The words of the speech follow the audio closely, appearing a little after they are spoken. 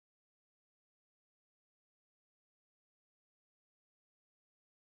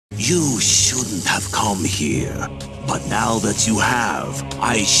You shouldn't have come here. But now that you have,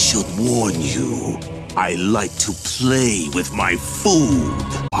 I should warn you. I like to play with my food.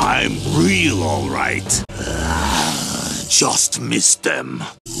 I'm real, all right. Just missed them.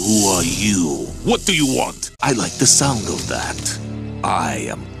 Who are you? What do you want? I like the sound of that.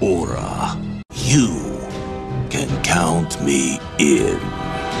 I am Aura. You can count me in.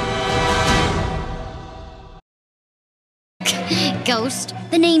 Ghost,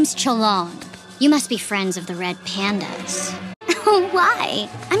 the name's Chalon. You must be friends of the red pandas. Why?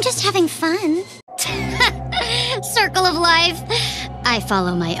 I'm just having fun. Circle of life. I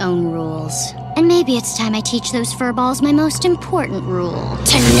follow my own rules. And maybe it's time I teach those furballs my most important rule.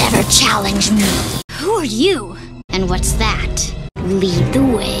 To never challenge me. Who are you? And what's that? Lead the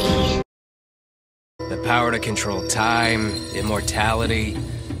way. The power to control time, immortality,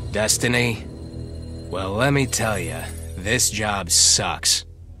 destiny. Well, let me tell you, this job sucks.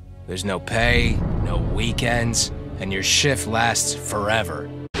 There's no pay, no weekends, and your shift lasts forever.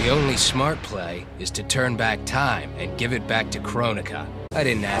 The only smart play is to turn back time and give it back to Kronika. I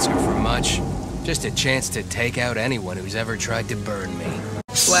didn't ask her for much, just a chance to take out anyone who's ever tried to burn me.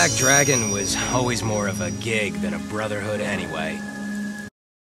 Black Dragon was always more of a gig than a brotherhood anyway.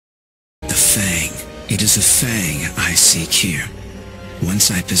 The Fang. It is a Fang I seek here. Once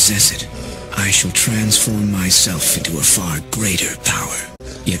I possess it, I shall transform myself into a far greater power.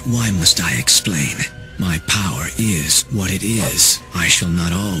 Yet why must I explain? My power is what it is. I shall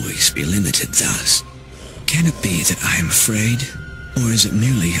not always be limited thus. Can it be that I am afraid? Or is it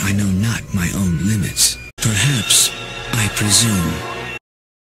merely I know not my own limits? Perhaps, I presume.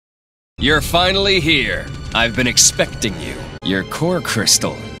 You're finally here. I've been expecting you. Your core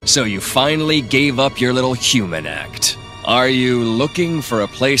crystal. So you finally gave up your little human act. Are you looking for a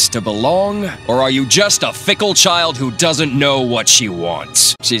place to belong, or are you just a fickle child who doesn't know what she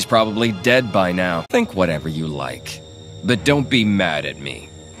wants? She's probably dead by now. Think whatever you like. But don't be mad at me.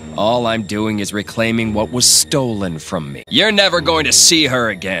 All I'm doing is reclaiming what was stolen from me. You're never going to see her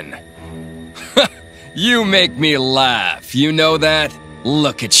again. You make me laugh, you know that?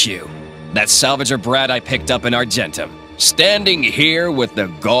 Look at you. That salvager brat I picked up in Argentum. Standing here with the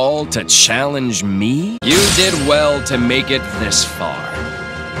gall to challenge me? You did well to make it this far.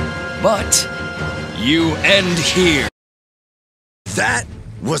 But you end here. That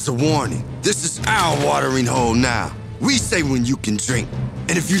was a warning. This is our watering hole now. We say when you can drink.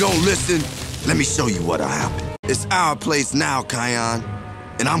 And if you don't listen, let me show you what'll happen. It's our place now, Kion.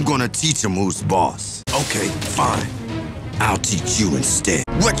 And I'm gonna teach him who's boss. Okay, fine. I'll teach you instead.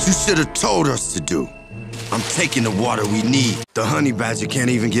 What you should have told us to do. I'm taking the water we need. The honey badger can't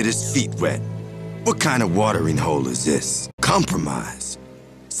even get his feet wet. What kind of watering hole is this? Compromise.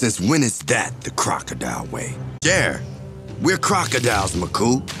 Since when is that the crocodile way? Yeah, we're crocodiles,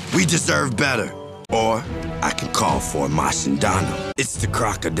 Maku. We deserve better. Or I can call for a Mashindano. It's the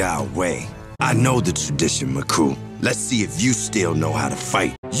crocodile way. I know the tradition, Maku. Let's see if you still know how to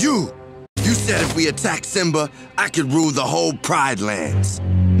fight. You said if we attack Simba, I could rule the whole Pride Lands.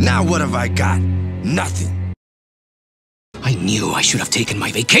 Now what have I got? Nothing. I knew I should have taken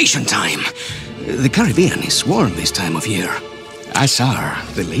my vacation time. The Caribbean is warm this time of year. As are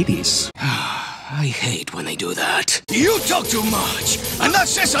the ladies. I hate when they do that. You talk too much, and that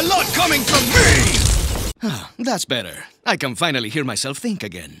says a lot coming from me! That's better. I can finally hear myself think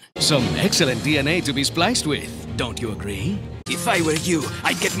again. Some excellent DNA to be spliced with, don't you agree? If I were you,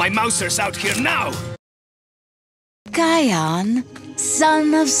 I'd get my mousers out here now! Kion,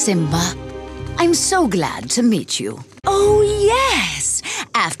 son of Simba. I'm so glad to meet you. Oh, yes!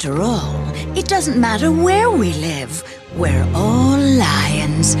 After all, it doesn't matter where we live. We're all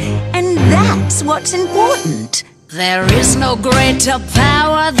lions, and that's what's important. There is no greater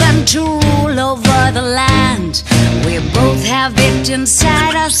power than to rule over the land. We both have it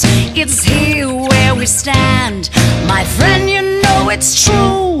inside us, it's here where we stand. My friend, you know it's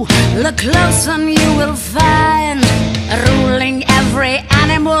true. Look close and you will find ruling every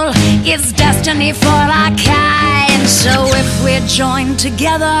animal is destiny for our kind. So if we join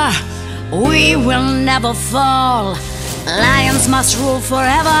together, we will never fall. Lions must rule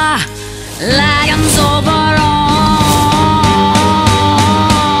forever. Lions over all.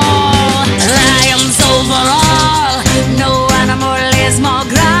 Lions over all. No animal is more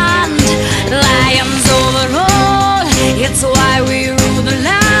grand. Lions over all. It's why we rule the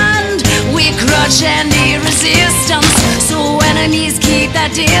land. We crush any resistance, so enemies keep their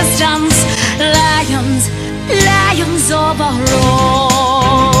distance. Lions, lions over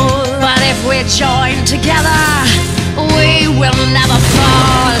all. But if we join together, we will never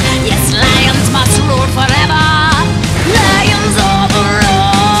fall. Yes, lions must rule forever. Lions over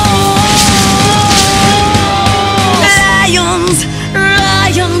all.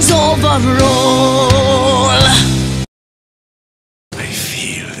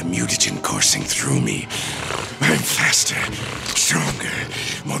 mutagen coursing through me. I'm faster, stronger,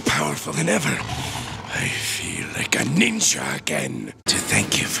 more powerful than ever. I feel like a ninja again. To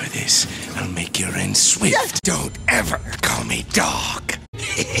thank you for this, I'll make your end swift. Don't ever call me dog.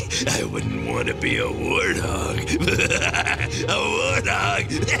 I wouldn't want to be a warthog. A warthog.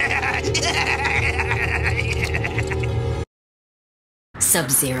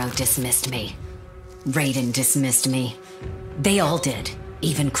 Sub-Zero dismissed me. Raiden dismissed me. They all did,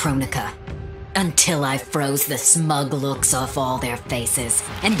 even Kronika. Until I froze the smug looks off all their faces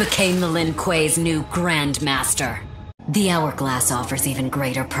and became the Lin Kuei's new Grandmaster. The Hourglass offers even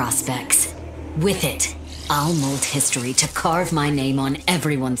greater prospects. With it, I'll mold history to carve my name on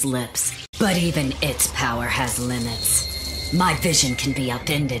everyone's lips. But even its power has limits. My vision can be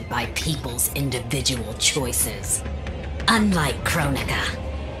upended by people's individual choices. Unlike Kronika,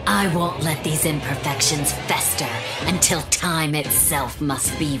 I won't let these imperfections fester until time itself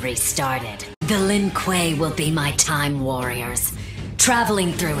must be restarted. The Lin Kuei will be my time warriors.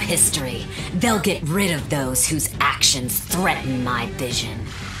 Traveling through history, they'll get rid of those whose actions threaten my vision.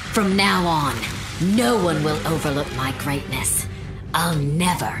 From now on, no one will overlook my greatness. I'll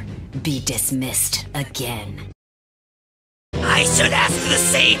never be dismissed again. I should ask the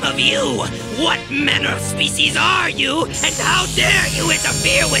same of you. What manner of species are you, and how dare you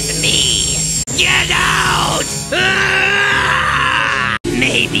interfere with me? Get out! Ah!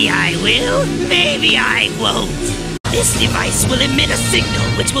 Maybe I will, maybe I won't. This device will emit a signal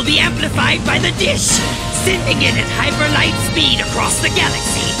which will be amplified by the dish, sending it at hyperlight speed across the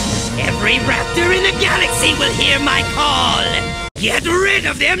galaxy. Every raptor in the galaxy will hear my call. Get rid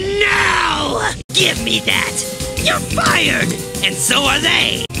of them now! Give me that! You're fired! And so are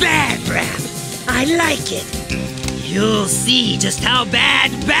they! Bad rap! I like it! You'll see just how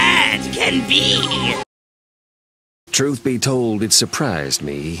bad can be! Truth be told, it surprised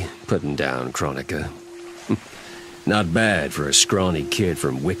me, putting down Kronika. Not bad for a scrawny kid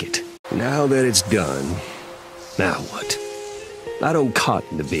from Wicket. Now that it's done, now what? I don't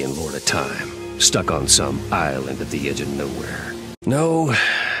cotton to being Lord of Time, stuck on some island at the edge of nowhere. No,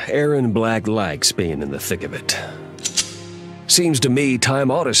 Aaron Black likes being in the thick of it. Seems to me time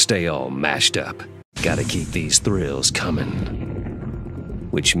ought to stay all mashed up. Gotta keep these thrills coming.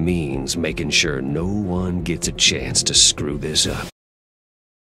 Which means making sure no one gets a chance to screw this up.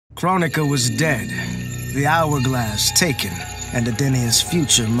 Kronika was dead, the hourglass taken, and Adenia's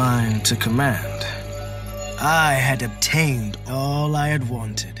future mine to command. I had obtained all I had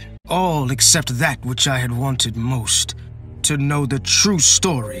wanted. All except that which I had wanted most. To know the true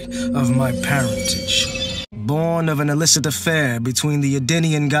story of my parentage. Born of an illicit affair between the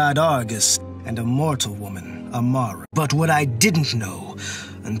Edenian god Argus and a mortal woman, Amara. But what I didn't know,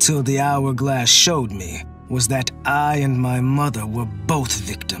 until the hourglass showed me, was that I and my mother were both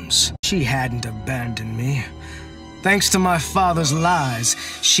victims. She hadn't abandoned me. Thanks to my father's lies,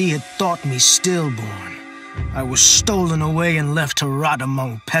 she had thought me stillborn. I was stolen away and left to rot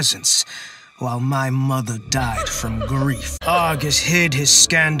among peasants, while my mother died from grief. Argus hid his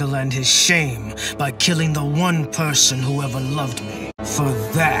scandal and his shame by killing the one person who ever loved me. For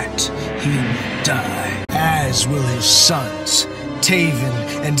that, he will die, as will his sons, Taven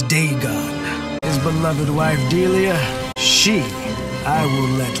and Dagon. His beloved wife Delia, she I will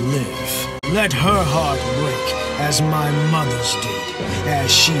let live. Let her heart break, as my mother's did,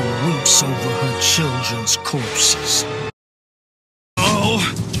 as she weeps over her children's corpses.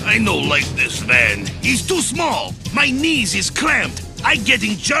 I no like this man. He's too small. My knees is cramped. I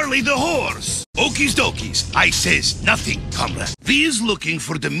getting Charlie the horse. Okies dokies. I says nothing, comrade. We is looking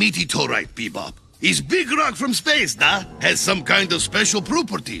for the meteorite, Bebop. He's big rock from space, nah? Has some kind of special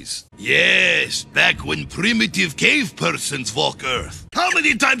properties. Yes, back when primitive cave persons walk Earth. How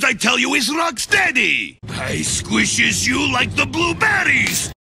many times I tell you his rock steady? I squishes you like the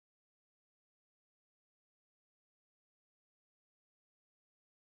blueberries.